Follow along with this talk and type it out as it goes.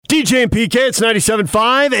DJ and PK, it's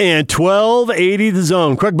 97.5 and 1280 The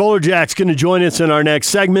Zone. Craig Bolerjack's going to join us in our next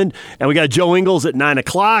segment. And we got Joe Ingles at 9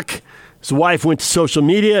 o'clock. His wife went to social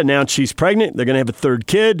media, announced she's pregnant. They're going to have a third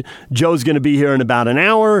kid. Joe's going to be here in about an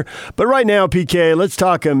hour. But right now, PK, let's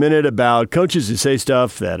talk a minute about coaches who say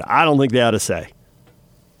stuff that I don't think they ought to say.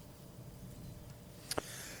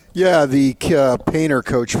 Yeah, the Painter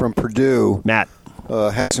coach from Purdue, Matt,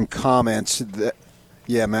 had some comments.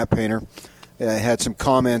 Matt Painter had some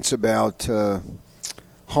comments about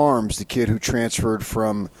Harms, the kid who transferred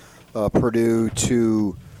from Purdue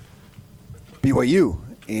to BYU.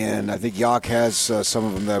 And I think Yak has some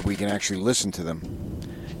of them that we can actually listen to them.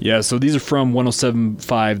 Yeah, so these are from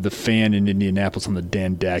 107.5 The Fan in Indianapolis on the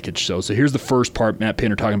Dan Dakich Show. So here's the first part, Matt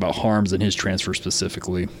Painter talking about Harms and his transfer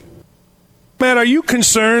specifically. Matt, are you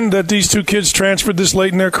concerned that these two kids transferred this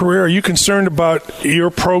late in their career? Are you concerned about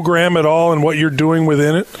your program at all and what you're doing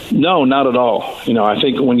within it? No, not at all. You know, I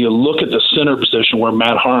think when you look at the center position where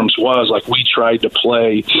Matt Harms was, like we tried to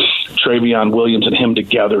play Travion Williams and him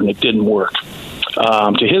together, and it didn't work.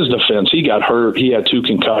 To his defense, he got hurt. He had 2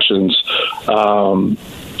 concussions. And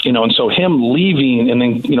so him leaving, and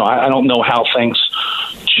then, I don't know how things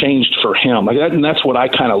changed for him. Like that, and that's what I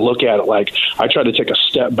kind of look at it like. I try to take a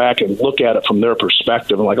step back and look at it from their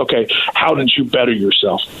perspective and like, okay, how did you better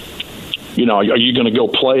yourself? Are you going to go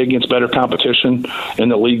play against better competition in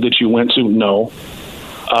the league that you went to? No.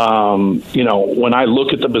 When I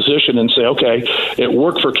look at the position and say, okay, it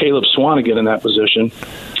worked for Caleb Swanigan in that position.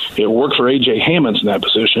 It worked for A.J. Hammonds in that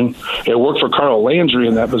position. It worked for Carl Landry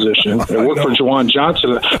in that position. It worked for Juwan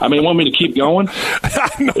Johnson. I mean, want me to keep going?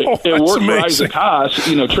 It worked for Isaac Haas.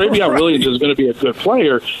 Travion Williams is going to be a good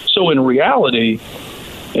player. So in reality,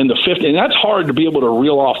 in the 50, and that's hard to be able to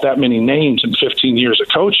reel off that many names in 15 years of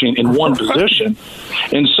coaching in one position.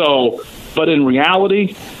 And so, but in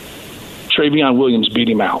reality, Travion Williams beat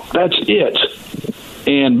him out. That's it.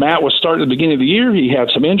 And Matt was starting at the beginning of the year. He had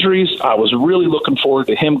some injuries. I was really looking forward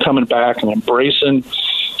to him coming back and embracing,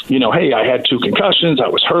 hey, I had 2 concussions. I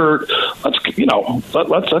was hurt.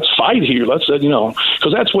 Let's fight here.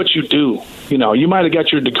 Because that's what you do. You might have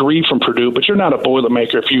got your degree from Purdue, but you're not a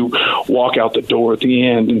Boilermaker if you walk out the door at the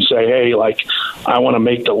end and say, hey, I want to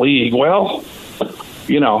make the league. Well,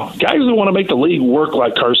 guys who want to make the league work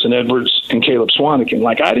like Carson Edwards and Caleb Swanigan.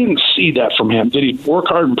 I didn't see that from him. Did he work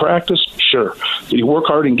hard in practice? Sure. Did he work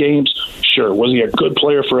hard in games? Sure. Was he a good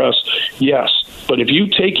player for us? Yes. But if you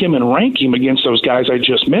take him and rank him against those guys I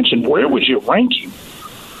just mentioned, where would you rank him?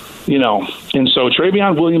 And so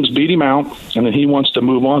Travion Williams beat him out, and then he wants to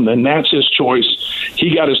move on. Then that's his choice.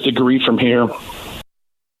 He got his degree from here.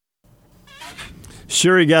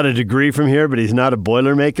 Sure, he got a degree from here, but he's not a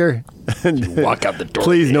Boilermaker. Walk out the door.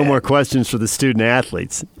 Please, no more questions for the student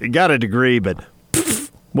athletes. He got a degree, but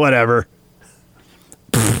whatever.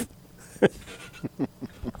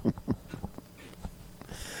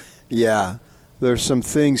 Yeah, there's some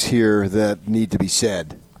things here that need to be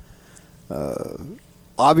said.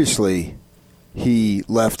 Obviously, he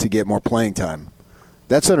left to get more playing time.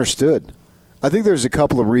 That's understood. I think there's a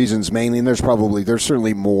couple of reasons mainly, and there's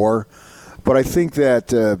certainly more. But I think that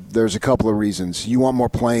there's a couple of reasons. You want more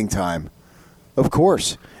playing time. Of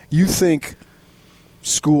course. You think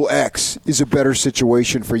School X is a better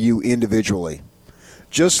situation for you individually.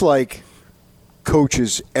 Just like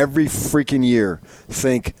coaches every freaking year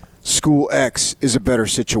think School X is a better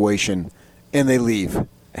situation and they leave.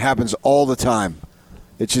 It happens all the time.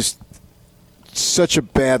 It's just such a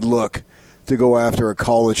bad look to go after a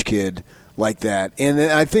college kid like that. And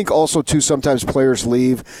I think also, too, sometimes players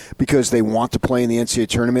leave because they want to play in the NCAA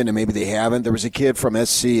tournament and maybe they haven't. There was a kid from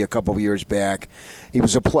SC a couple of years back. He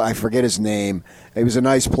was I forget his name. He was a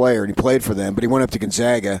nice player, and he played for them, but he went up to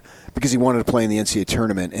Gonzaga because he wanted to play in the NCAA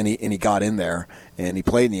tournament, and he got in there, and he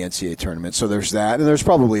played in the NCAA tournament. So there's that, and there's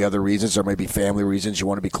probably other reasons. There may be family reasons. You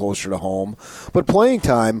want to be closer to home. But playing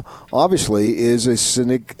time, obviously, is a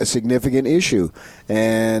significant issue,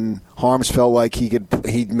 and Harms felt like he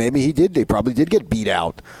probably did get beat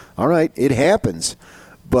out. All right, it happens.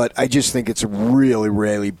 But I just think it's a really,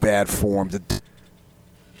 really bad form to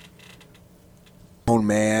own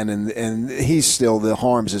man, and he's still, the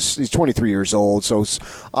Harms he's 23 years old, so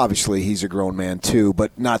obviously he's a grown man too,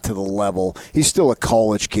 but not to the level. He's still a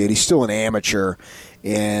college kid. He's still an amateur,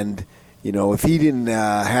 and if he didn't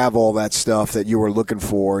have all that stuff that you were looking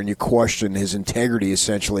for, and you question his integrity,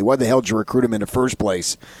 essentially, why the hell did you recruit him in the first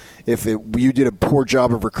place? If you did a poor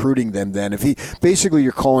job of recruiting them, then basically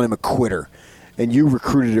you're calling him a quitter, and you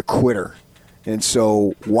recruited a quitter, and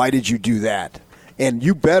so why did you do that? And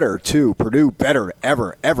you better, too, Purdue better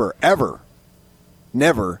ever, ever, ever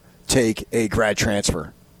never take a grad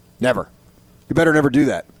transfer. Never. You better never do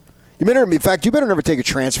that. In fact, you better never take a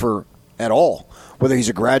transfer at all, whether he's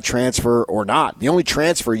a grad transfer or not. The only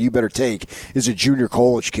transfer you better take is a junior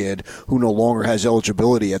college kid who no longer has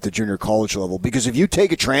eligibility at the junior college level. Because if you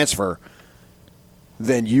take a transfer,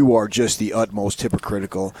 then you are just the utmost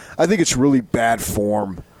hypocritical. I think it's really bad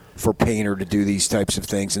form for Painter to do these types of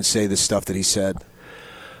things and say the stuff that he said.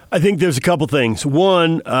 I think there's a couple things.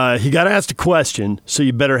 One, he got asked a question, so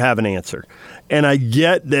you better have an answer. And I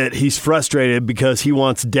get that he's frustrated because he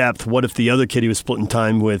wants depth. What if the other kid he was splitting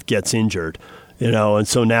time with gets injured? And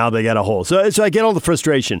so now they got a hole. So I get all the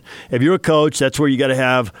frustration. If you're a coach, that's where you got to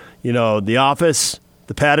have, the office,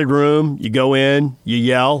 the padded room. You go in, you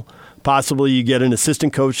yell. Possibly you get an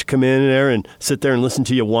assistant coach to come in there and sit there and listen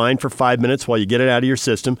to you whine for 5 minutes while you get it out of your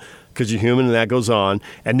system because you're human and that goes on.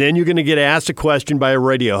 And then you're going to get asked a question by a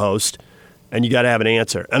radio host and you got to have an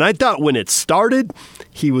answer. And I thought when it started,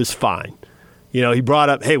 he was fine. He brought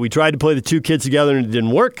up, hey, we tried to play the two kids together and it didn't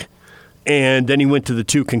work. And then he went to the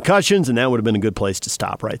 2 concussions, and that would have been a good place to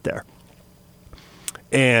stop right there.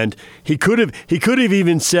 And he could have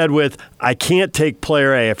even said with, I can't take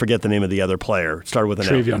player A. I forget the name of the other player. It started with an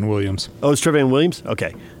Travion Williams. Oh, it's Travion Williams? Okay.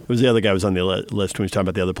 It was the other guy who was on the list when he was talking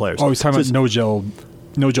about the other players. Oh, he was talking about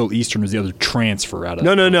No-Joe Eastern was the other transfer out of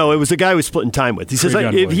No. It was the guy who was splitting time with. He says,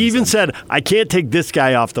 he even said, I can't take this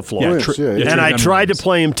guy off the floor. And I tried to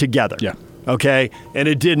play him together. Yeah. Okay? And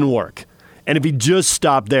it didn't work. And if he just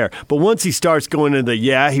stopped there. But once he starts going into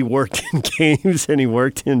he worked in games and he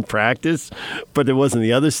worked in practice, but there wasn't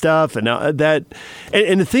the other stuff. And now that,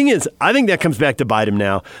 and the thing is, I think that comes back to bite him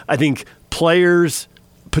now. I think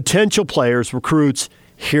potential players, recruits,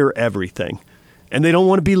 hear everything. And they don't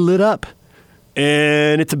want to be lit up.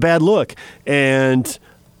 And it's a bad look. And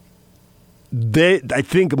I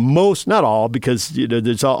think most, not all, because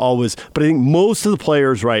there's always, but I think most of the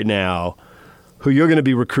players right now who you're going to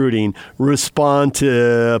be recruiting respond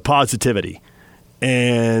to positivity.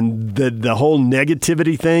 And the whole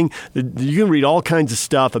negativity thing, you can read all kinds of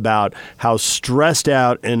stuff about how stressed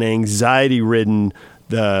out and anxiety-ridden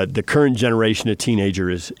the current generation of teenager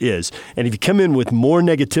is. And if you come in with more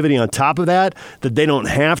negativity on top of that they don't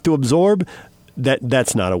have to absorb,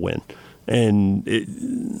 that's not a win. And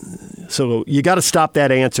so you got to stop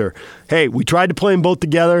that answer. Hey, we tried to play them both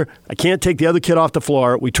together. I can't take the other kid off the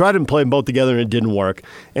floor. We tried to play them both together and it didn't work.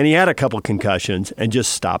 And he had a couple concussions and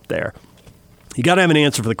just stopped there. You got to have an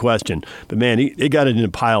answer for the question. But, man, it got into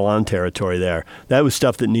pile-on territory there. That was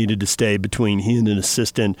stuff that needed to stay between he and an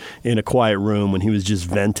assistant in a quiet room when he was just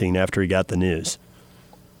venting after he got the news.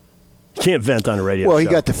 You can't vent on a radio show. Well, he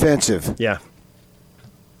got defensive. Yeah.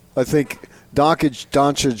 I think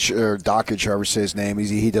Doncic, however you say his name,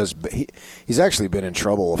 he's actually been in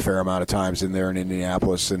trouble a fair amount of times in there in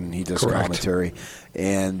Indianapolis, and he does commentary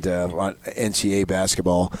and on NCAA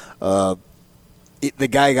basketball. The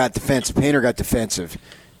guy got defensive. Painter got defensive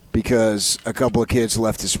because a couple of kids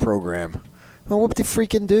left his program. Well, what did they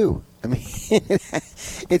freaking do? I mean,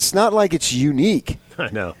 it's not like it's unique. I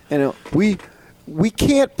know. We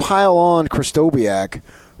can't pile on Krystkowiak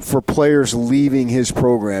for players leaving his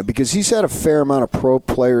program because he's had a fair amount of pro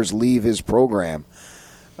players leave his program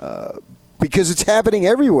because it's happening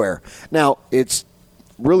everywhere. Now, it's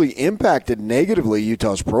really impacted negatively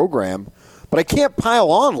Utah's program, but I can't pile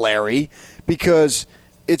on Larry because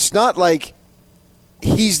it's not like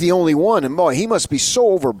he's the only one. And boy, he must be so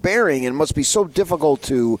overbearing and must be so difficult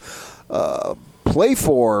to play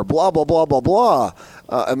for, blah, blah, blah, blah, blah.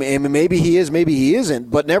 I mean, maybe he is, maybe he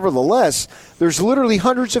isn't, but nevertheless, there's literally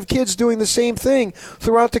hundreds of kids doing the same thing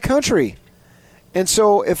throughout the country. And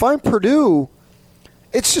so if I'm Purdue,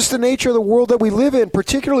 it's just the nature of the world that we live in,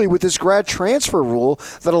 particularly with this grad transfer rule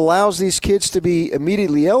that allows these kids to be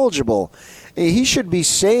immediately eligible. And he should be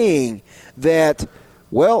saying that,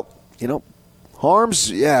 well,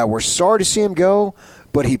 Harms, we're sorry to see him go,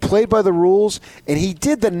 but he played by the rules, and he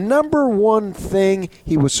did the number one thing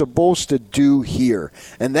he was supposed to do here,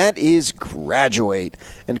 and that is graduate.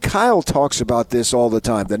 And Kyle talks about this all the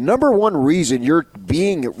time. The number one reason you're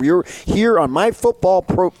here on my football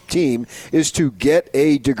pro team is to get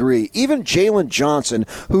a degree. Even Jalen Johnson,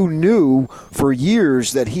 who knew for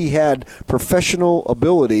years that he had professional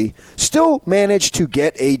ability, still managed to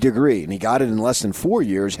get a degree, and he got it in less than 4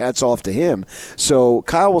 years. Hats off to him. So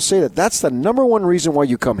Kyle will say that that's the number one reason why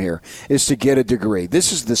you come here is to get a degree.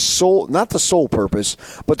 This is the sole, not the sole purpose,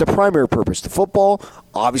 but the primary purpose. The football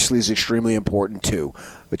obviously is extremely important too,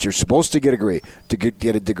 but you're supposed to get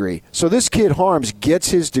a degree. So this kid Harms gets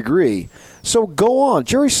his degree. So go on.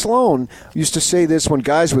 Jerry Sloan used to say this when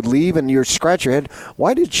guys would leave, and you scratch your head,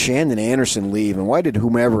 why did Shandon Anderson leave, and why did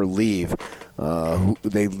whomever leave?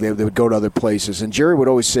 They would go to other places, and Jerry would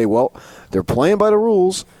always say, well, they're playing by the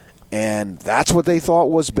rules. And that's what they thought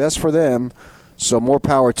was best for them, so more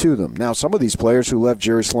power to them. Now, some of these players who left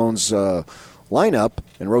Jerry Sloan's lineup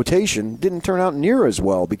and rotation didn't turn out near as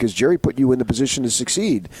well because Jerry put you in the position to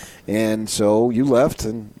succeed. And so you left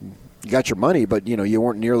and you got your money, but you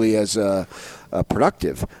weren't nearly as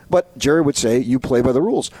productive. But Jerry would say, you play by the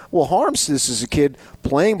rules. Well, Harms, this is a kid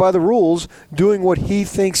playing by the rules, doing what he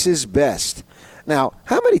thinks is best. Now,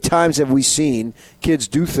 how many times have we seen kids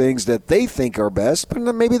do things that they think are best, but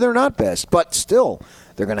maybe they're not best, but still,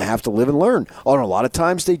 they're going to have to live and learn. Oh, and a lot of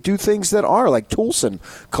times they do things that are, like Toulson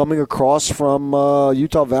coming across from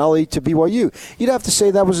Utah Valley to BYU. You'd have to say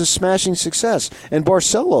that was a smashing success. And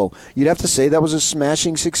Barcelo, you'd have to say that was a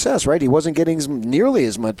smashing success, right? He wasn't getting nearly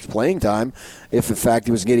as much playing time, if in fact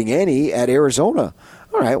he was getting any, at Arizona.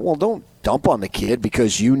 All right, well, don't dump on the kid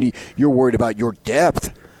because you're worried about your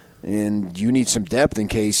depth. And you need some depth in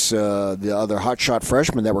case the other hotshot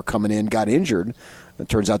freshmen that were coming in got injured. It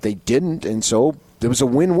turns out they didn't, and so it was a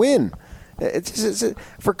win-win.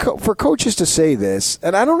 For coaches to say this,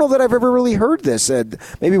 and I don't know that I've ever really heard this, and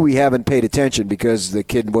maybe we haven't paid attention because the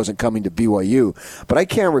kid wasn't coming to BYU, but I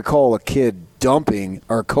can't recall a kid dumping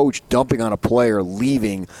or a coach dumping on a player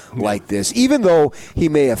leaving like this, even though he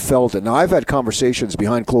may have felt it. Now, I've had conversations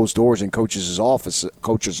behind closed doors in coaches'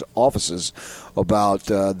 offices about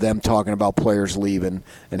them talking about players leaving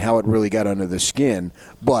and how it really got under the skin,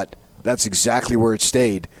 but that's exactly where it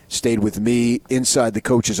stayed with me inside the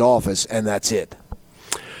coach's office, and that's it.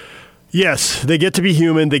 Yes, they get to be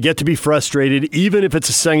human. They get to be frustrated. Even if it's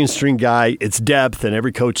a second-string guy, it's depth, and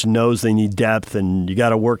every coach knows they need depth, and you got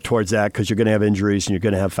to work towards that because you're going to have injuries and you're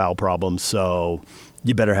going to have foul problems, so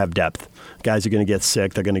you better have depth. Guys are going to get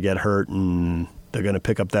sick. They're going to get hurt, and they're going to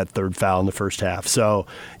pick up that third foul in the first half. So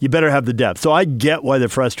you better have the depth. So I get why they're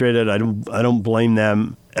frustrated. I don't blame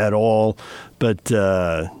them at all, but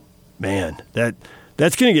man,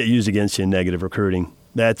 that's going to get used against you in negative recruiting.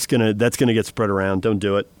 That's going to get spread around. Don't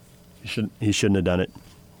do it. He shouldn't have done it.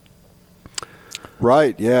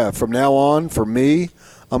 Right, yeah. From now on, for me,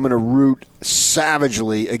 I'm going to root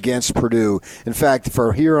savagely against Purdue. In fact,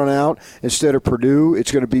 for here on out, instead of Purdue,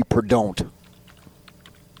 it's going to be Purdon't.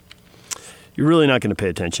 You're really not going to pay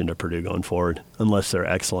attention to Purdue going forward unless they're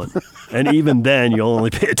excellent. And even then, you'll only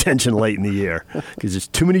pay attention late in the year because there's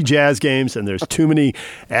too many Jazz games and there's too many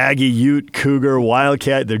Aggie, Ute, Cougar,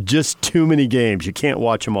 Wildcat. There are just too many games. You can't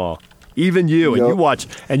watch them all. Even you, and you watch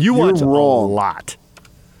a lot.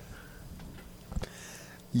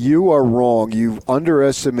 You are wrong. You've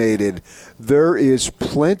underestimated. There is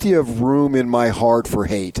plenty of room in my heart for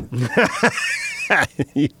hate.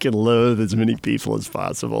 You can loathe as many people as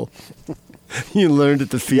possible. You learned at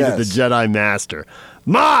the feet of the Jedi Master.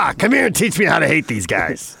 Ma, come here and teach me how to hate these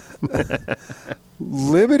guys.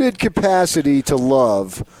 Limited capacity to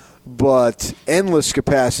love, but endless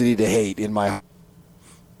capacity to hate in my heart.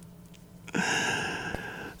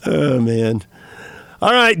 Oh, man.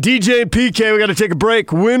 All right, DJ and PK, we got to take a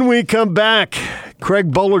break. When we come back,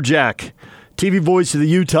 Craig Bolerjack, TV voice of the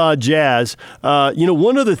Utah Jazz.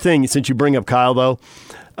 One other thing, since you bring up Kyle, though,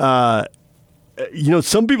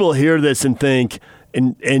 some people hear this and think,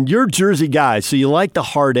 and you're a Jersey guy, so you like the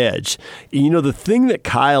hard edge. The thing that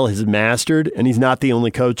Kyle has mastered, and he's not the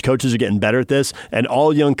only coach, coaches are getting better at this, and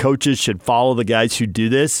all young coaches should follow the guys who do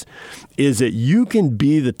this, is that you can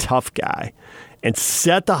be the tough guy and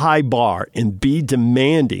set the high bar and be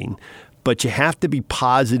demanding, but you have to be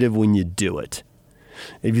positive when you do it.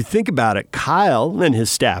 If you think about it, Kyle and his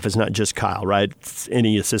staff, is not just Kyle, right? It's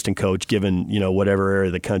any assistant coach given, whatever area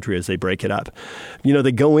of the country as they break it up.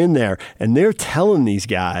 They go in there and they're telling these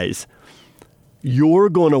guys, you're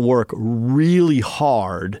going to work really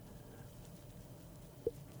hard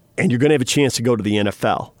and you're going to have a chance to go to the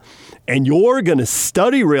NFL. And you're going to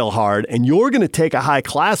study real hard, and you're going to take a high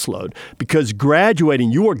class load because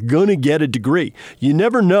graduating, you are going to get a degree. You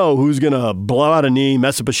never know who's going to blow out a knee,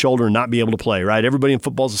 mess up a shoulder, and not be able to play, right? Everybody in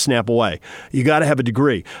football is a snap away. You got to have a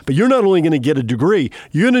degree. But you're not only going to get a degree,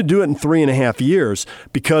 you're going to do it in 3.5 years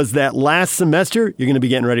because that last semester, you're going to be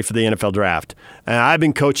getting ready for the NFL draft. And I've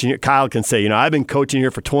been coaching, Kyle can say, I've been coaching here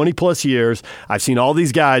for 20 plus years. I've seen all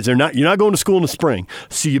these guys. You're not going to school in the spring.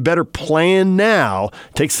 So you better plan now,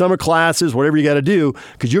 take summer classes, whatever you got to do,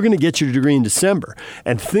 because you're going to get your degree in December.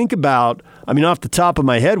 And think about, off the top of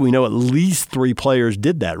my head, we know at least 3 players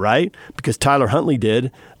did that, right? Because Tyler Huntley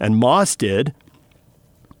did, and Moss did,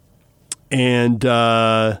 and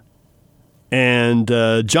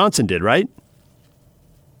Johnson did, right?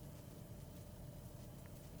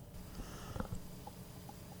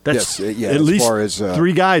 That's at least far as,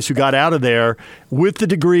 3 guys who got out of there with the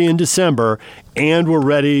degree in December and were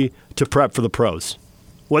ready to prep for the pros.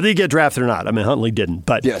 whether you get drafted or not. I mean, Huntley didn't,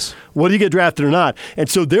 but yes, whether you get drafted or not. And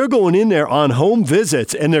so they're going in there on home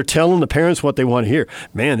visits, and they're telling the parents what they want to hear.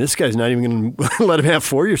 Man, this guy's not even going to let him have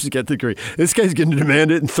 4 years to get the degree. This guy's going to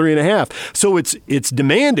demand it in 3.5. So it's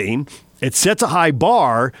demanding. It sets a high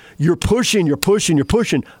bar. You're pushing,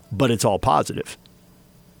 but it's all positive.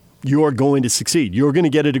 You're going to succeed. You're going to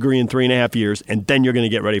get a degree in 3.5 years, and then you're going to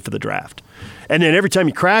get ready for the draft. And then every time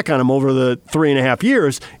you crack on them over the 3.5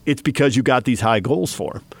 years, it's because you got these high goals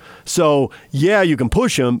for them. So, yeah, you can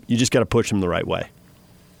push them. You just got to push them the right way.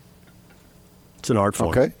 It's an art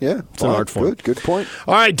form. Okay, yeah. It's an art form. Good point.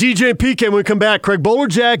 All right, DJ and PK, when we come back, Craig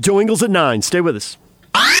Bolerjack, Joe Ingles at 9. Stay with us.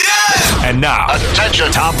 And now,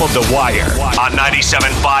 attention, top of the wire on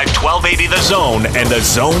 97.5, 1280 The Zone and the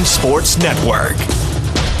Zone Sports Network.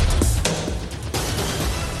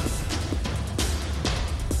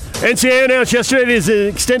 NCAA announced yesterday it is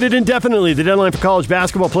extended indefinitely the deadline for college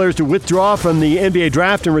basketball players to withdraw from the NBA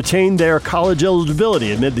draft and retain their college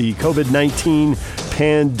eligibility amid the COVID-19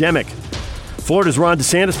 pandemic. Florida's Ron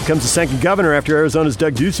DeSantis becomes the second governor after Arizona's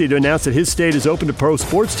Doug Ducey to announce that his state is open to pro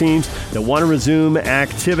sports teams that want to resume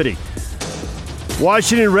activity.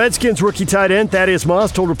 Washington Redskins rookie tight end Thaddeus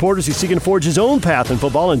Moss told reporters he's seeking to forge his own path in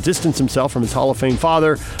football and distance himself from his Hall of Fame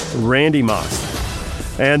father, Randy Moss.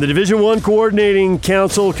 And the Division I Coordinating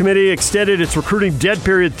Council Committee extended its recruiting dead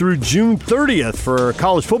period through June 30th for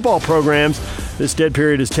college football programs. This dead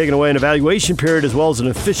period has taken away an evaluation period as well as an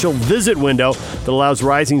official visit window that allows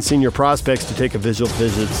rising senior prospects to take official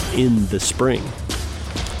visits in the spring.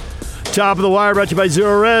 Top of the wire brought to you by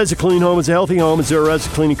Zero Res. A clean home is a healthy home, and Zero Res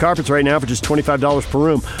is cleaning carpets right now for just $25 per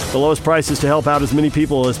room. The lowest price is to help out as many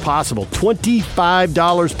people as possible.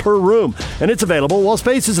 $25 per room. And it's available while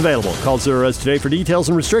space is available. Call Zero Res today for details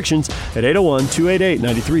and restrictions at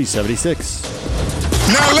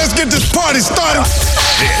 801-288-9376. Now let's get this party started.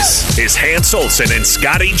 This is Hans Olsen and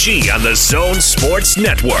Scotty G on the Zone Sports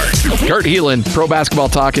Network. Kurt Heelan, Pro Basketball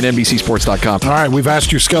Talk at NBCSports.com. All right, we've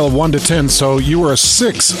asked your scale of 1 to 10, so you were a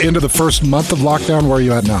 6 into the first month of lockdown. Where are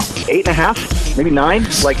you at now? 8.5, maybe 9.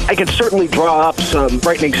 Like, I can certainly draw up some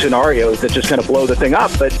frightening scenarios that just kind of blow the thing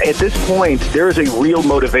up, but at this point, there is a real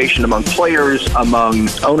motivation among players, among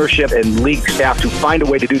ownership and league staff to find a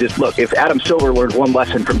way to do this. Look, if Adam Silver learned one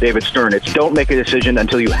lesson from David Stern, it's don't make a decision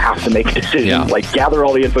until you have to make a decision. Yeah. Like, gather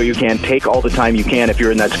all the info you can, take all the time you can if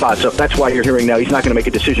you're in that spot. So that's why you're hearing now he's not going to make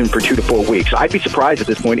a decision for 2 to 4 weeks. I'd be surprised at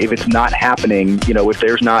this point if it's not happening, if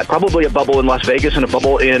there's not probably a bubble in Las Vegas and a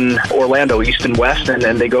bubble in Orlando, East and West, and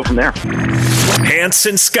then they go from there. Hans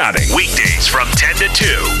and Scotty, weekdays from 10 to 2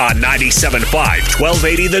 on 97.5,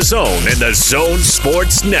 1280 The Zone and the Zone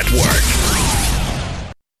Sports Network.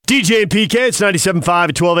 DJ and PK, it's 97.5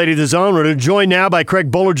 at 1280 The Zone. We're joined now by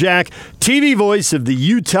Craig Bolerjack, TV voice of the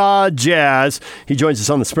Utah Jazz. He joins us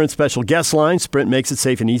on the Sprint Special Guest Line. Sprint makes it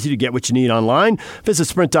safe and easy to get what you need online. Visit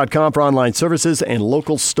Sprint.com for online services and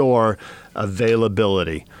local store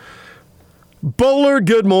availability. Bowler,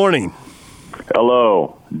 good morning.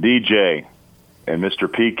 Hello, DJ and Mr.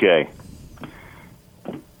 PK.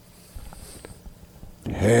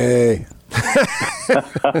 Hey.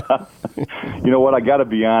 You know what? I got to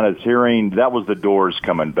be honest. Hearing that was the Doors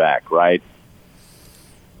coming back, right?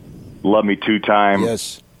 Love Me 2 Time.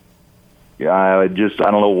 Yes. Yeah, I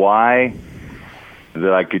don't know why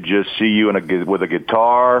that I could just see you with a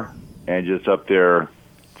guitar and just up there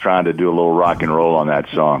trying to do a little rock and roll on that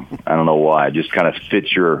song. I don't know why. It just kind of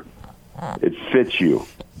fits you.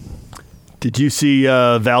 Did you see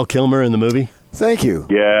Val Kilmer in the movie? Thank you.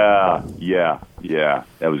 Yeah.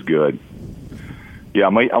 That was good. Yeah,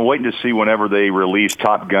 I'm waiting to see whenever they release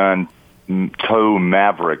Top Gun Toe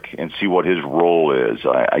Maverick and see what his role is.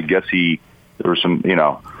 I guess there was some,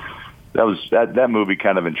 that movie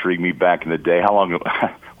kind of intrigued me back in the day. How long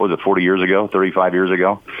was it? 40 years ago, 35 years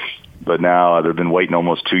ago. But now they've been waiting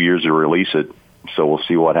almost 2 years to release it. So we'll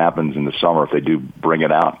see what happens in the summer if they do bring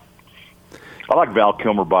it out. I like Val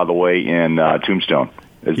Kilmer, by the way, in Tombstone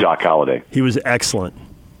as Doc Holliday. He was excellent.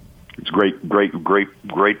 It's great part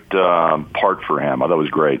for him. I thought it was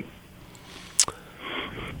great.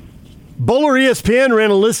 Bowler ESPN ran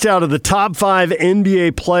a list out of the top 5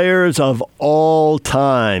 NBA players of all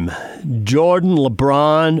time. Jordan,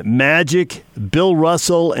 LeBron, Magic, Bill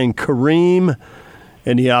Russell, and Kareem.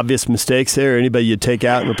 Any obvious mistakes there? Anybody you'd take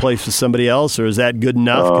out and replace with somebody else? Or is that good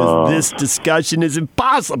enough? Because this discussion is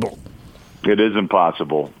impossible. It is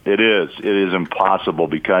impossible. It is impossible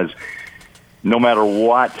because no matter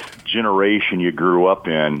what generation you grew up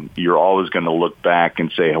in, you're always going to look back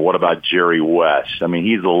and say, what about Jerry West? I mean,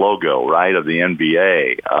 he's the logo, right, of the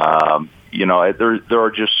NBA. There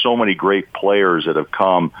are just so many great players that have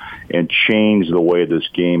come and changed the way this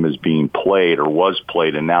game is being played or was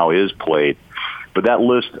played and now is played. But that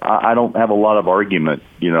list, I don't have a lot of argument,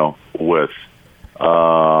 with.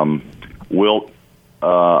 Wilt,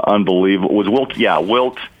 unbelievable. Was Wilt? Yeah,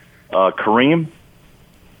 Wilt, Kareem.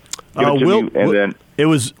 Wilt, and then it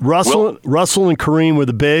was Russell and Kareem were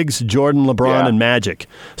the bigs. Jordan, LeBron, and Magic.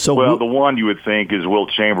 So, the one you would think is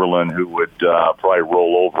Wilt Chamberlain, who would probably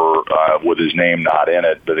roll over with his name not in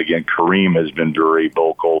it. But again, Kareem has been very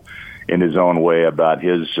vocal in his own way about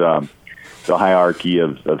his the hierarchy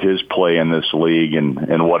of his play in this league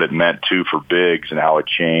and what it meant too for bigs and how it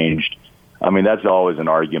changed. I mean, that's always an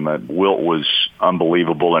argument. Wilt was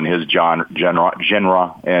unbelievable in his genre,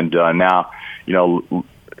 and now,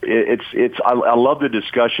 I love the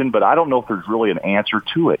discussion, but I don't know if there's really an answer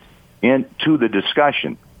to it, to the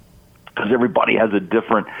discussion, because everybody has a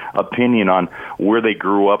different opinion on where they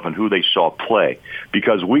grew up and who they saw play,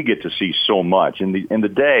 because we get to see so much. In the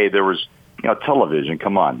day, there was television.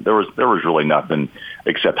 Come on, there was really nothing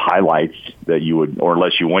except highlights that you would, or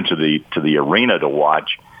unless you went to the arena to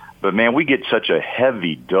watch. But, man, we get such a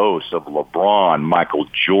heavy dose of LeBron, Michael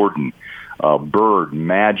Jordan, Bird,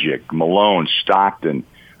 Magic, Malone, Stockton.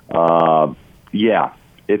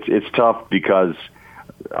 It's tough because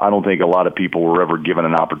I don't think a lot of people were ever given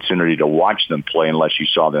an opportunity to watch them play unless you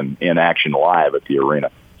saw them in action live at the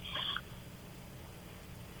arena.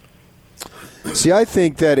 See, I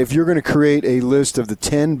think that if you're going to create a list of the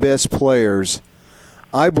 10 best players,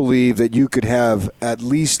 I believe that you could have at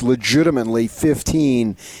least legitimately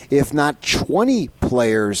 15, if not 20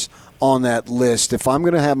 players on that list. If I'm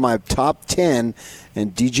going to have my top 10,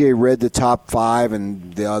 and DJ read the top 5,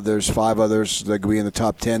 and there's 5 others that could be in the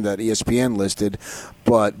top 10 that ESPN listed,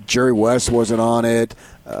 but Jerry West wasn't on it.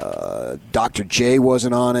 Dr. J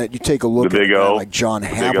wasn't on it. You take a look at a guy like John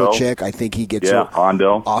Havlicek. I think he gets it.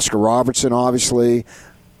 Hondo. Oscar Robertson, obviously.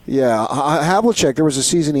 Yeah, Havlicek, there was a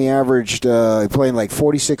season he averaged, playing like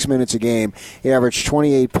 46 minutes a game. He averaged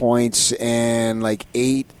 28 points and like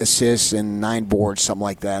 8 assists and 9 boards, something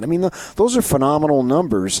like that. I mean, those are phenomenal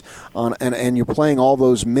numbers, and you're playing all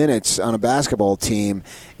those minutes on a basketball team.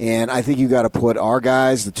 And I think you got to put our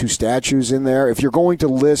guys, the 2 statues, in there. If you're going to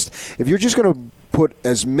list, if you're just going to put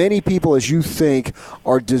as many people as you think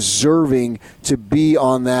are deserving to be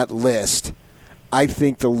on that list, I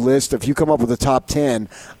think the list, if you come up with a top 10,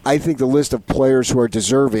 I think the list of players who are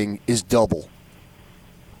deserving is double.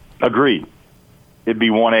 Agreed. It'd be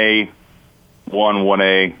 1A,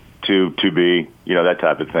 1A, 2B, that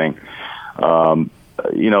type of thing.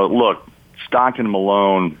 Look, Stockton,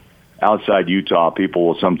 Malone, outside Utah, people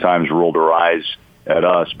will sometimes roll their eyes at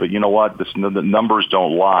us, but you know what? The numbers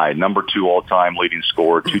don't lie. Number 2 all-time leading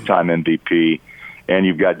scorer, 2-time MVP, and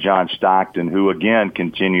you've got John Stockton, who, again,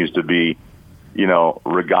 continues to be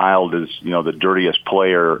regaled as, the dirtiest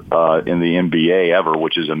player in the NBA ever,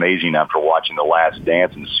 which is amazing after watching The Last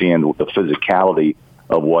Dance and seeing the physicality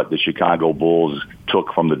of what the Chicago Bulls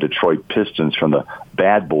took from the Detroit Pistons, from the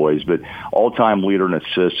bad boys. But all-time leader in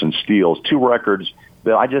assists and steals, 2 records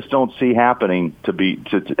that I just don't see happening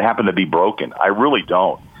to happen to be broken. I really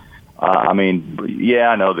don't. I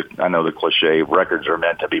know the cliche, records are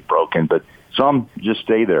meant to be broken, but some just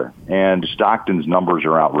stay there. And Stockton's numbers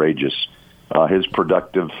are outrageous. His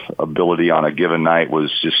productive ability on a given night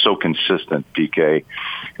was just so consistent, PK,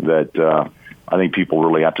 that I think people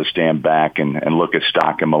really have to stand back and look at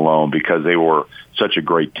Stock and Malone, because they were such a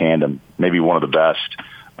great tandem, maybe one of the best.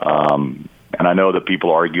 And I know that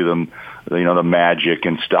people argue them, the Magic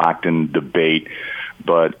and Stockton debate,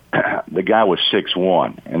 but the guy was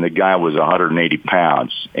 6'1", and the guy was 180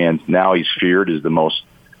 pounds, and now he's feared as the most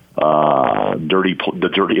the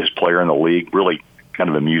dirtiest player in the league. Really kind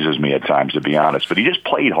of amuses me at times, to be honest. But he just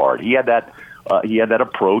played hard. He had that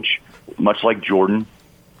approach, much like Jordan,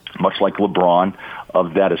 much like LeBron,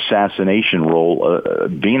 of that assassination role,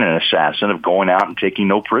 being an assassin, of going out and taking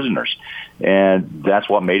no prisoners. And that's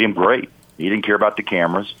what made him great. He didn't care about the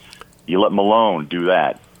cameras. You let Malone do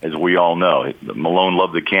that, as we all know. Malone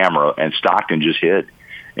loved the camera, and Stockton just hid.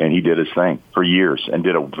 And he did his thing for years and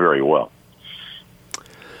did it very well.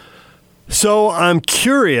 So I'm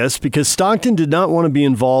curious, because Stockton did not want to be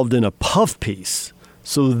involved in a puff piece.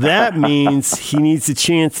 So that means he needs a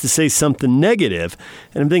chance to say something negative.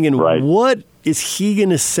 And I'm thinking, what is he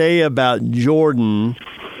going to say about Jordan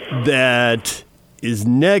that is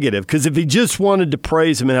negative? Because if he just wanted to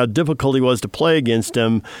praise him and how difficult he was to play against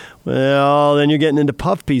him, well, then you're getting into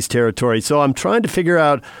puff piece territory. So I'm trying to figure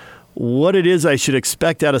out what it is I should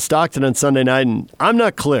expect out of Stockton on Sunday night, and I'm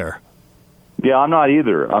not clear. Yeah, I'm not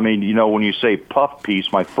either. I mean, when you say puff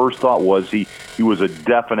piece, my first thought was he was a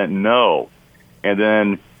definite no. And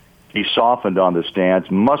then he softened on the stance,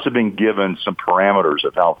 must have been given some parameters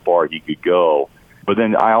of how far he could go. But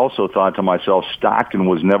then I also thought to myself, Stockton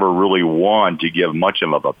was never really one to give much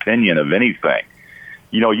of an opinion of anything.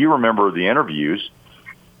 You remember the interviews.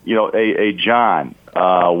 Hey, John,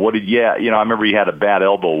 I remember he had a bad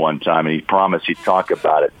elbow one time, and he promised he'd talk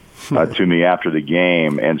about it to me after the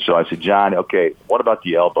game. And so I said, John, okay, what about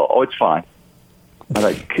the elbow? Oh, it's fine. I was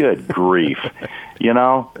like, good grief.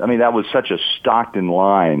 That was such a Stockton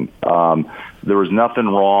line. There was nothing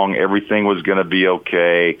wrong. Everything was going to be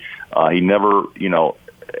okay. He never,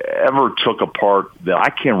 ever took apart that I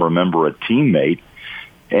can remember a teammate,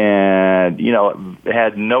 and,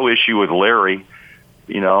 had no issue with Larry.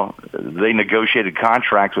 They negotiated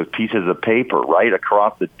contracts with pieces of paper right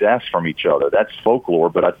across the desk from each other. That's folklore,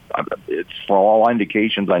 but it's, for all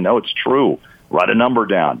indications, I know it's true. Write a number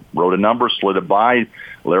down. Wrote a number, slid it by.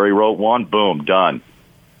 Larry wrote one, boom, done.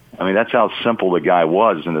 That's how simple the guy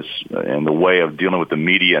was in the way of dealing with the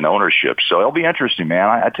media and ownership. So it'll be interesting, man.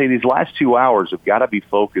 I tell you, these last 2 hours have got to be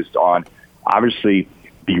focused on, obviously,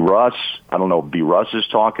 B. Russ. I don't know if B. Russ is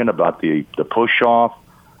talking about the push-off.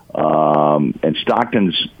 And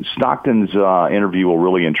Stockton's interview will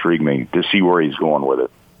really intrigue me to see where he's going with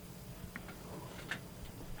it.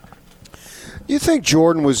 You think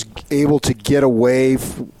Jordan was able to get away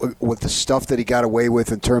with the stuff that he got away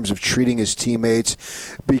with in terms of treating his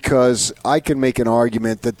teammates? Because I can make an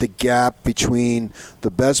argument that the gap between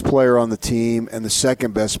the best player on the team and the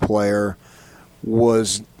second best player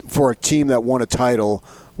was, for a team that won a title,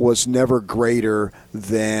 was never greater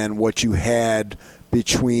than what you had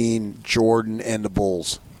between Jordan and the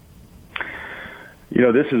Bulls.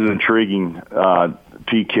 This is intriguing,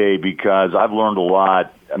 PK, because I've learned a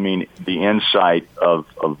lot. The insight of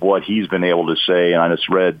what he's been able to say, and I just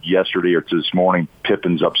read yesterday or this morning,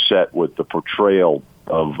 Pippen's upset with the portrayal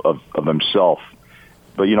of himself.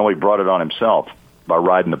 But, he brought it on himself by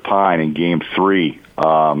riding the pine in Game 3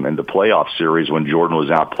 in the playoff series when Jordan was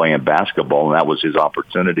out playing basketball, and that was his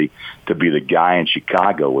opportunity to be the guy in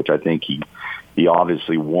Chicago, which I think he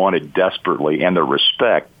obviously wanted desperately, and the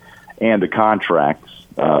respect and the contracts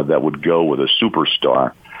that would go with a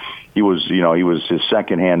superstar. He was his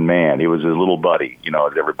second-hand man. He was his little buddy,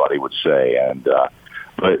 as everybody would say. And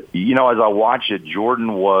but as I watch it,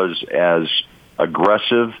 Jordan was as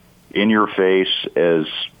aggressive, in your face as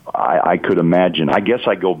I could imagine. I guess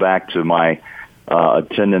I go back to my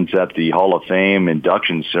attendance at the Hall of Fame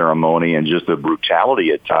induction ceremony and just the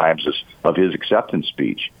brutality at times of his acceptance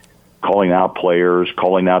speech. Calling out players,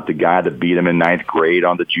 calling out the guy that beat him in ninth grade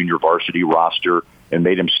on the junior varsity roster and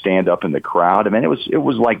made him stand up in the crowd. It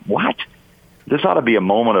was like, what? This ought to be a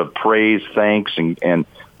moment of praise, thanks,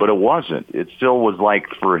 but it wasn't. It still was like,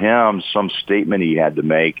 for him, some statement he had to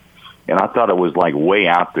make, and I thought it was like way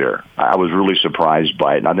out there. I was really surprised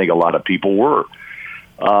by it, and I think a lot of people were.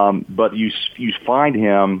 But you find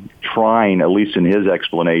him trying, at least in his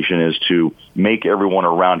explanation, is to make everyone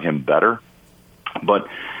around him better. But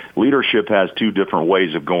leadership has two different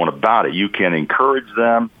ways of going about it. You can encourage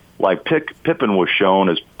them, like Pippen was shown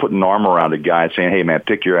as putting an arm around a guy and saying, hey, man,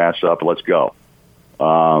 pick your ass up, let's go.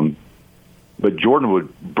 But Jordan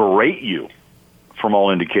would berate you from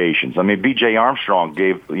all indications. B.J. Armstrong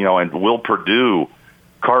gave, and Will Perdue,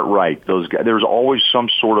 Cartwright, those guys, there was always some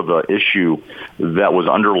sort of a issue that was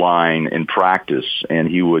underlying in practice, and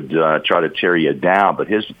he would try to tear you down. But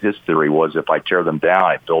his theory was, if I tear them down,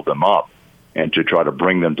 I build them up, and to try to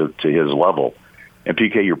bring them to his level. And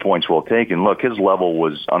PK, your point's well taken. Look, his level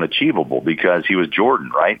was unachievable because he was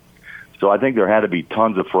Jordan, right? So I think there had to be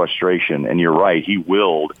tons of frustration, and you're right, he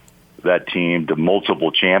willed that team to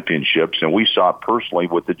multiple championships, and we saw it personally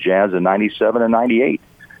with the Jazz in 97 and 98.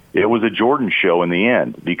 It was a Jordan show in the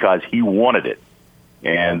end because he wanted it,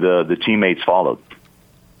 and the teammates followed.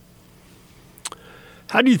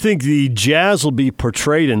 How do you think the Jazz will be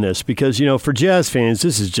portrayed in this? Because, for Jazz fans,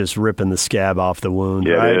 this is just ripping the scab off the wound,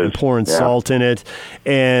 right? And pouring salt in it.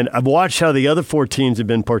 And I've watched how the other four teams have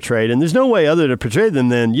been portrayed, and there's no way other to portray them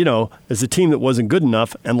than, as a team that wasn't good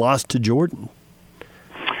enough and lost to Jordan.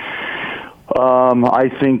 I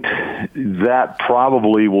think that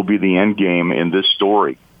probably will be the end game in this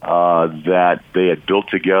story. That they had built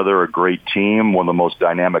together a great team, one of the most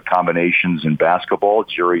dynamic combinations in basketball.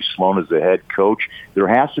 Jerry Sloan is the head coach. There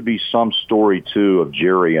has to be some story, too, of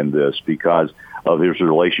Jerry in this because of his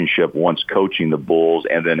relationship once coaching the Bulls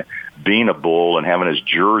and then being a Bull and having his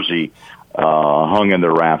jersey hung in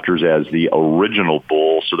the rafters as the original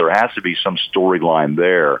Bull. So there has to be some storyline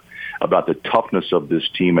there. about the toughness of this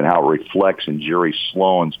team and how it reflects in Jerry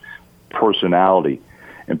Sloan's personality.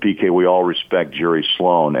 And PK, we all respect Jerry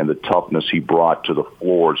Sloan and the toughness he brought to the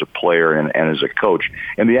floor as a player and as a coach,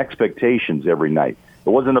 and the expectations every night. It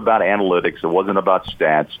wasn't about analytics. It wasn't about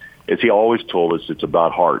stats. As he always told us, it's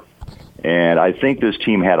about heart. And I think this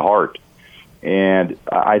team had heart. And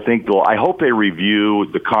I hope they review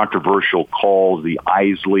the controversial calls, the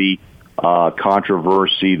Isley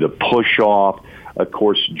controversy, the push-off. Of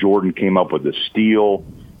course, Jordan came up with the steal,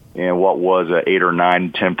 and what was an 8 or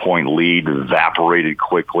 9, 10-point lead evaporated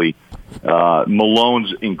quickly.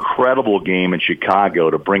 Malone's incredible game in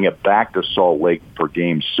Chicago to bring it back to Salt Lake for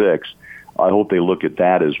Game 6. I hope they look at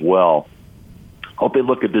that as well. I hope they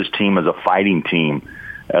look at this team as a fighting team,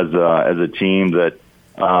 as a team that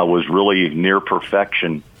was really near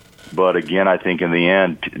perfection. But again, I think in the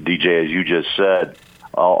end, DJ, as you just said,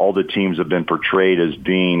 all the teams have been portrayed as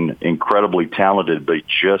being incredibly talented, but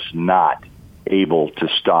just not able to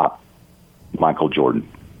stop Michael Jordan.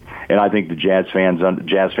 And I think the Jazz fans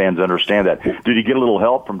understand that. Did he get a little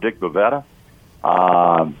help from Dick Bavetta?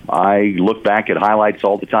 I look back at highlights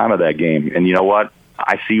all the time of that game, and you know what?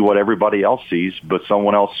 I see what everybody else sees, but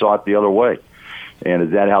someone else saw it the other way. And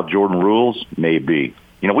is that how Jordan rules? Maybe.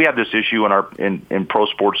 You know, we have this issue in pro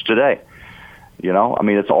sports today. You know, I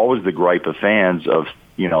mean, it's always the gripe of fans of,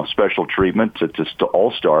 you know, special treatment to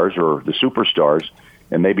all-stars or the superstars,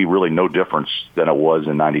 and maybe really no difference than it was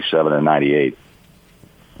in 97 and 98.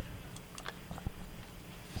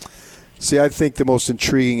 See, I think the most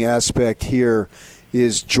intriguing aspect here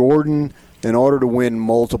is Jordan, in order to win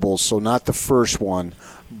multiples, so not the first one,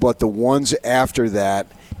 but the ones after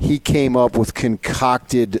that, he came up with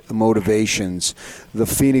concocted motivations. The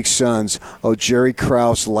Phoenix Suns, Jerry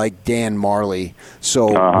Krause like Dan Marley. So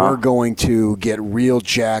we're going to get real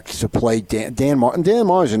jacked to play Dan Marley. Dan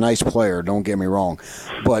Marley's a nice player, don't get me wrong.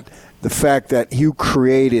 But the fact that you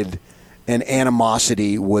created an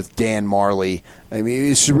animosity with Dan Marley, I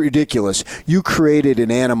mean, it's ridiculous. You created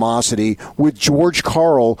an animosity with George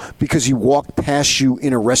Karl because he walked past you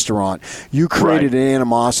in a restaurant. You created an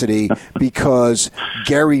animosity because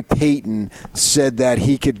Gary Payton said that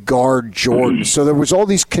he could guard Jordan. So there was all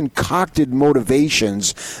these concocted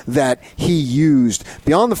motivations that he used.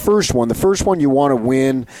 Beyond the first one you want to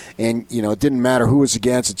win, and you know it didn't matter who it was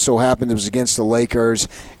against. It so happened it was against the Lakers,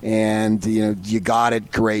 and you know you got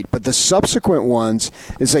it, great. But the subsequent ones,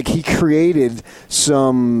 it's like he created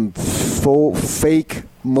some fake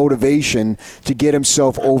motivation to get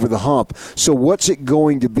himself over the hump. So what's it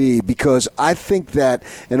going to be? Because I think that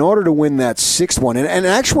in order to win that sixth one, and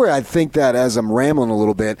actually I think that as I'm rambling a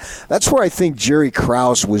little bit, that's where I think Jerry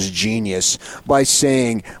Krause was genius by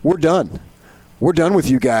saying, we're done. We're done with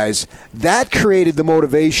you guys. That created the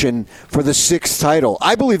motivation for the sixth title.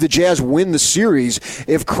 I believe the Jazz win the series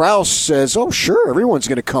if Krause says, oh, sure, everyone's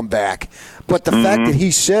going to come back. But the fact that he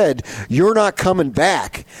said, you're not coming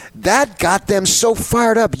back, that got them so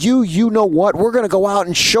fired up. You know what? We're going to go out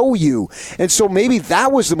and show you. And so maybe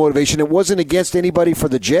that was the motivation. It wasn't against anybody for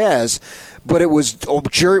the Jazz, but it was,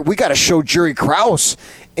 we got to show Jerry Krause.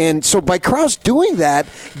 And so by Krause doing that,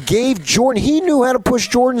 gave Jordan, he knew how to push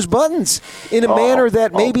Jordan's buttons in a manner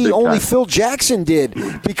that maybe only Phil Jackson did,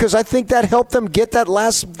 because I think that helped them get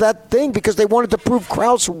that thing because they wanted to prove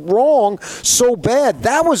Krause wrong so bad.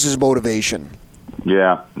 That was his motivation.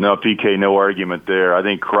 Yeah, no, PK, no argument there. I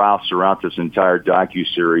think Krause throughout this entire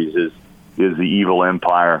docuseries is the evil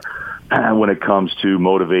empire when it comes to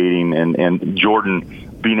motivating and Jordan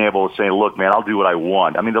being able to say, look, man, I'll do what I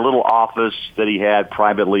want. I mean, the little office that he had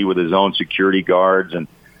privately with his own security guards and,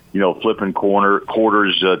 you know, flipping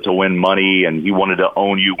quarters to win money, and he wanted to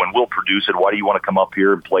own you. When we'll produce it, why do you want to come up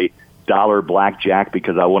here and play dollar blackjack?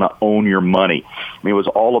 Because I want to own your money. I mean, it was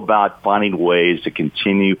all about finding ways to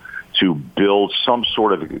continue to build some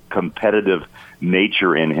sort of competitive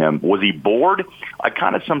nature in him. Was he bored? I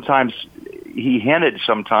kind of sometimes, he hinted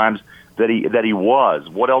sometimes that he was.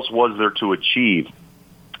 What else was there to achieve?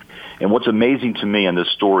 And what's amazing to me in this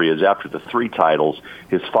story is after the 3 titles,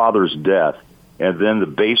 his father's death, and then the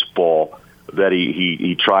baseball that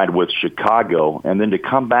he tried with Chicago, and then to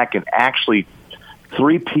come back and actually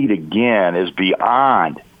three-peat again is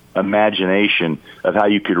beyond imagination of how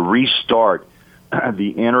you could restart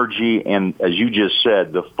the energy and, as you just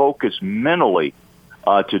said, the focus mentally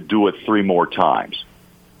to do it 3 more times.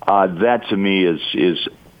 That to me is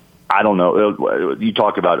I don't know. You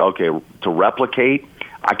talk about, okay, to replicate,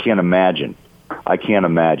 I can't imagine.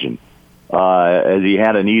 Has he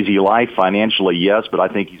had an easy life financially? Yes, but I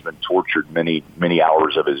think he's been tortured many, many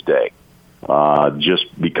hours of his day just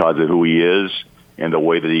because of who he is and the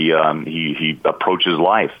way that he approaches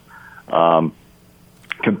life.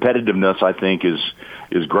 competitiveness, I think,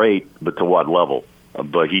 is great, but to what level?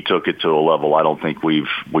 But he took it to a level I don't think we've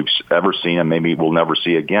ever seen, and maybe we'll never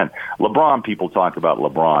see again. LeBron, people talk about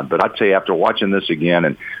LeBron, but I'd say after watching this again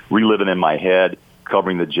and reliving in my head,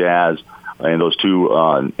 covering the Jazz and those two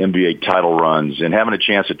NBA title runs, and having a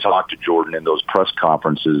chance to talk to Jordan in those press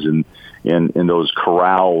conferences and in those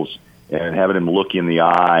corrals, and having him look you in the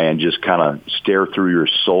eye and just kind of stare through your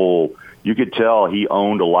soul, you could tell he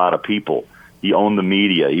owned a lot of people. He owned the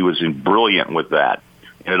media. He was brilliant with that.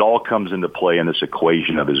 And it all comes into play in this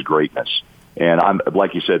equation of his greatness. And I'm,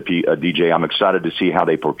 like you said, DJ, I'm excited to see how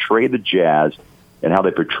they portray the Jazz and how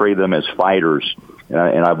they portray them as fighters.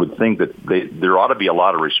 And I would think that there ought to be a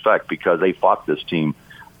lot of respect because they fought this team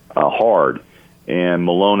hard. And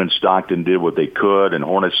Malone and Stockton did what they could, and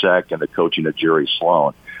Hornacek and the coaching of Jerry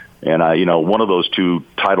Sloan. And one of those two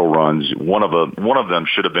title runs, one of them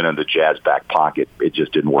should have been in the Jazz back pocket. It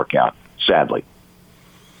just didn't work out, sadly.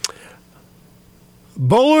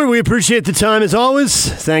 Bowler, we appreciate the time as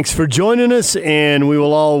always. Thanks for joining us, and we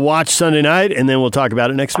will all watch Sunday night, and then we'll talk about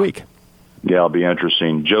it next week. Yeah, it'll be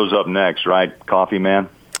interesting. Joe's up next, right? Coffee man?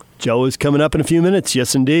 Joe is coming up in a few minutes.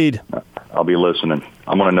 Yes, indeed. I'll be listening.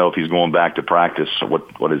 I'm going to know if he's going back to practice,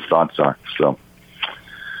 what his thoughts are. So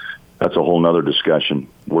that's a whole nother discussion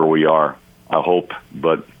where we are, I hope,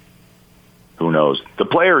 but who knows? The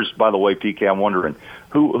players, by the way, PK, I'm wondering,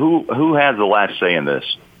 who has the last say in this?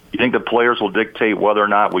 You think the players will dictate whether or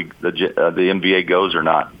not the NBA goes or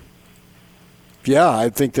not? Yeah, I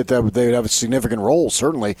think that they would have a significant role,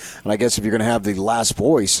 certainly. And I guess if you're going to have the last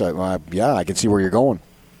voice, I can see where you're going.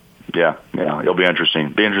 Yeah, it'll be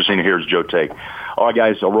interesting. Be interesting to hear his Joe take. All right,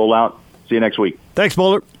 guys, I'll roll out. See you next week. Thanks,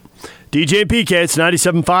 Bowler. DJ and PK, it's 97.5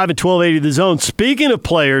 and 1280 The Zone. Speaking of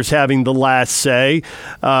players having the last say,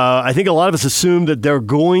 I think a lot of us assume that they're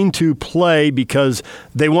going to play because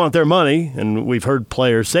they want their money, and we've heard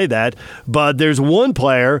players say that. But there's one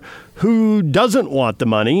player who doesn't want the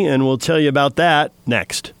money, and we'll tell you about that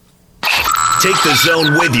next. Take the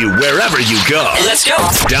Zone with you wherever you go. Let's go.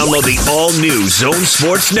 Download the all-new Zone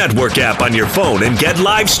Sports Network app on your phone and get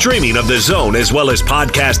live streaming of the Zone as well as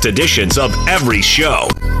podcast editions of every show.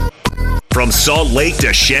 From Salt Lake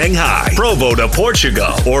to Shanghai, Provo to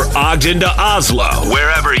Portugal, or Ogden to Oslo,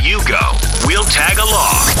 wherever you go, we'll tag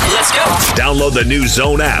along. Let's go. Download the new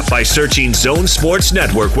Zone app by searching Zone Sports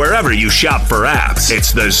Network wherever you shop for apps.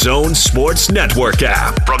 It's the Zone Sports Network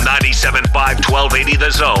app from 97.5 1280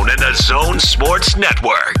 The Zone and the Zone Sports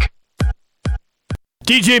Network.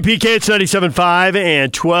 DJ PK, it's 97.5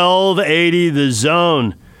 and 1280 The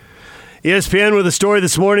Zone. ESPN with a story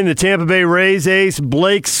this morning. The Tampa Bay Rays ace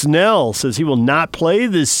Blake Snell says he will not play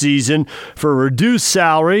this season for a reduced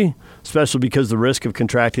salary, especially because the risk of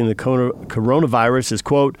contracting the coronavirus is,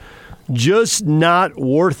 quote, just not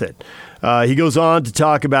worth it. He goes on to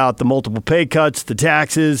talk about the multiple pay cuts, the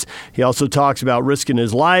taxes. He also talks about risking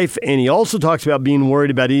his life, and he also talks about being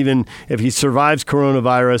worried about even if he survives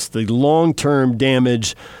coronavirus, the long-term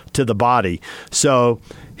damage to the body. So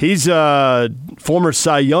he's a former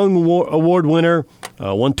Cy Young Award winner,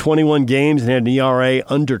 121 games and had an ERA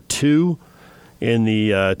under 2 in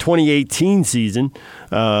the 2018 season.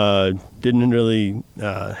 Didn't really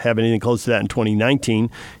have anything close to that in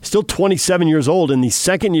 2019. Still 27 years old in the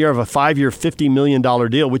second year of a 5-year, $50 million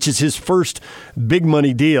deal, which is his first big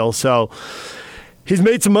money deal. So he's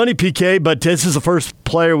made some money, PK, but this is the first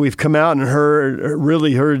player we've come out and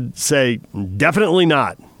really heard say, definitely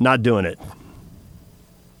not doing it.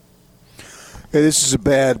 Hey, this is a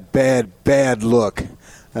bad look.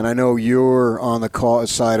 And I know you're on the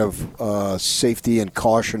side of safety and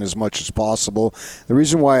caution as much as possible. The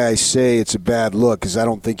reason why I say it's a bad look is I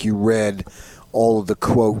don't think you read all of the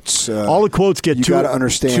quotes. All the quotes get too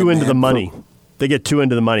into the money. They get too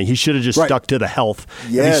into the money. He should have just stuck to the health.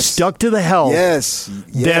 Yes. If he stuck to the health,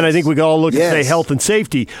 then I think we could all look and say health and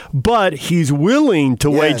safety. But he's willing to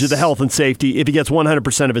wager the health and safety if he gets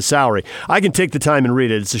 100% of his salary. I can take the time and read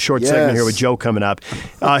it. It's a short segment here with Joe coming up.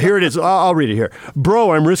 Here it is. I'll read it here.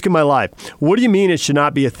 Bro, I'm risking my life. What do you mean it should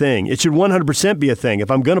not be a thing? It should 100% be a thing. If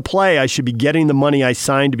I'm going to play, I should be getting the money I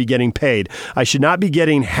signed to be getting paid. I should not be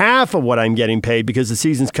getting half of what I'm getting paid because the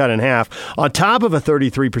season's cut in half, on top of a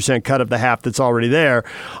 33% cut of the half that's already there.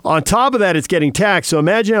 On top of that, it's getting taxed. So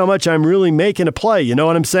imagine how much I'm really making a play. You know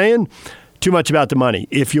what I'm saying? Too much about the money.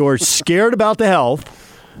 If you're scared about the health,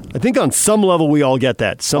 I think on some level we all get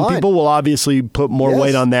that. Some people will obviously put more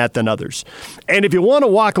weight on that than others. And if you want to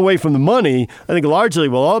walk away from the money, I think largely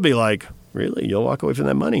we'll all be like, really? You'll walk away from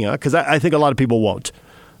that money, huh? Because I think a lot of people won't.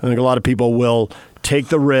 I think a lot of people will take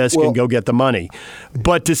the risk and go get the money.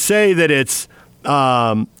 But to say that it's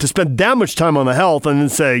to spend that much time on the health and then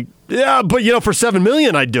say, Yeah, but for $7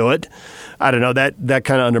 million, I'd do it. I don't know. That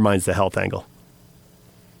kind of undermines the health angle.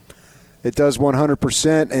 It does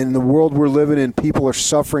 100%. And in the world we're living in, people are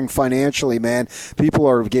suffering financially, man. People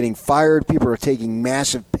are getting fired. People are taking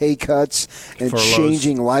massive pay cuts and Furloughs.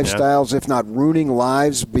 changing lifestyles, if not ruining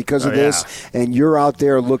lives because of this. Yeah. And you're out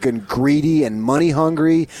there looking greedy and money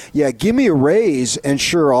hungry. Yeah, give me a raise, and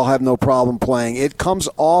sure, I'll have no problem playing. It comes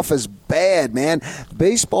off as bad, man.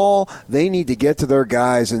 Baseball, they need to get to their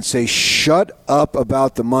guys and say, shut up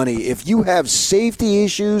about the money. If you have safety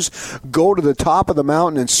issues, go to the top of the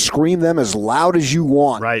mountain and scream them as loud as you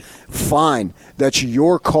want. Right. Fine. That's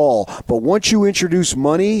your call. But once you introduce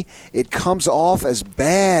money, it comes off as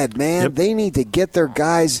bad, man. Yep. They need to get their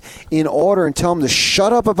guys in order and tell them to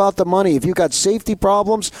shut up about the money. If you've got safety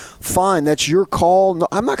problems, fine. That's your call. No,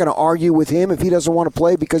 I'm not going to argue with him if he doesn't want to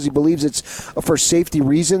play because he believes it's for safety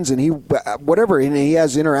reasons and and he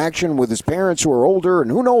has interaction with his parents who are older and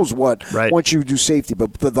who knows what once you do safety.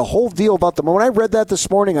 But the whole deal about when I read that this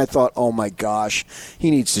morning, I thought, oh my gosh, he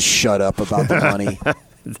needs to shut up about the money.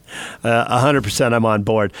 100% I'm on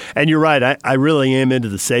board. And you're right. I really am into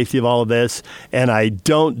the safety of all of this. And I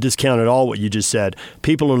don't discount at all what you just said.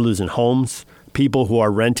 People are losing homes. People who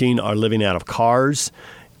are renting are living out of cars.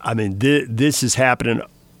 I mean, this is happening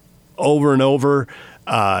over and over.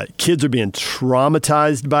 Kids are being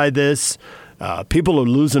traumatized by this. People are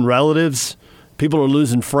losing relatives. People are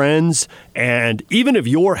losing friends. And even if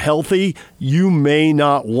you're healthy, you may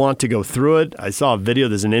not want to go through it. I saw a video.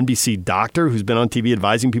 There's an NBC doctor who's been on TV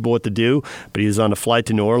advising people what to do, but he was on a flight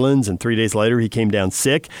to New Orleans, and 3 days later he came down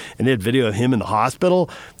sick. And they had video of him in the hospital,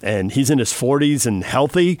 and he's in his 40s and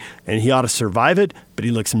healthy, and he ought to survive it, but he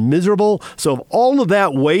looks miserable. So if all of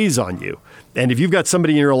that weighs on you, and if you've got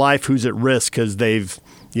somebody in your life who's at risk because they've,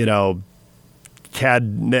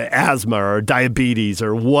 had asthma or diabetes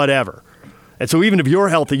or whatever, and so even if you're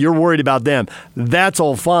healthy, you're worried about them, that's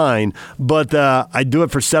all fine. But I do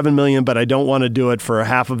it for $7 million, but I don't want to do it for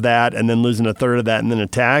half of that and then losing a third of that and then a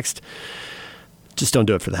taxed. Just don't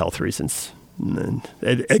do it for the health reasons. And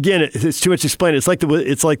again, it's too much to explain. It's like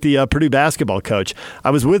the Purdue basketball coach.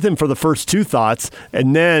 I was with him for the first two thoughts,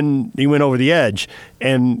 and then he went over the edge.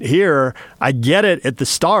 And here, I get it at the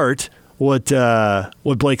start what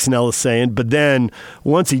Blake Snell is saying, but then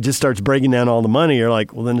once he just starts breaking down all the money, you're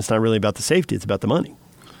like, well, then it's not really about the safety; it's about the money.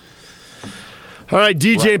 All right,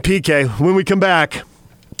 DJ and PK. When we come back,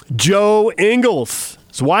 Joe Ingles,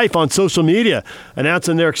 his wife, on social media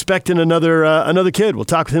announcing they're expecting another kid. We'll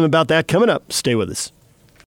talk with him about that coming up. Stay with us.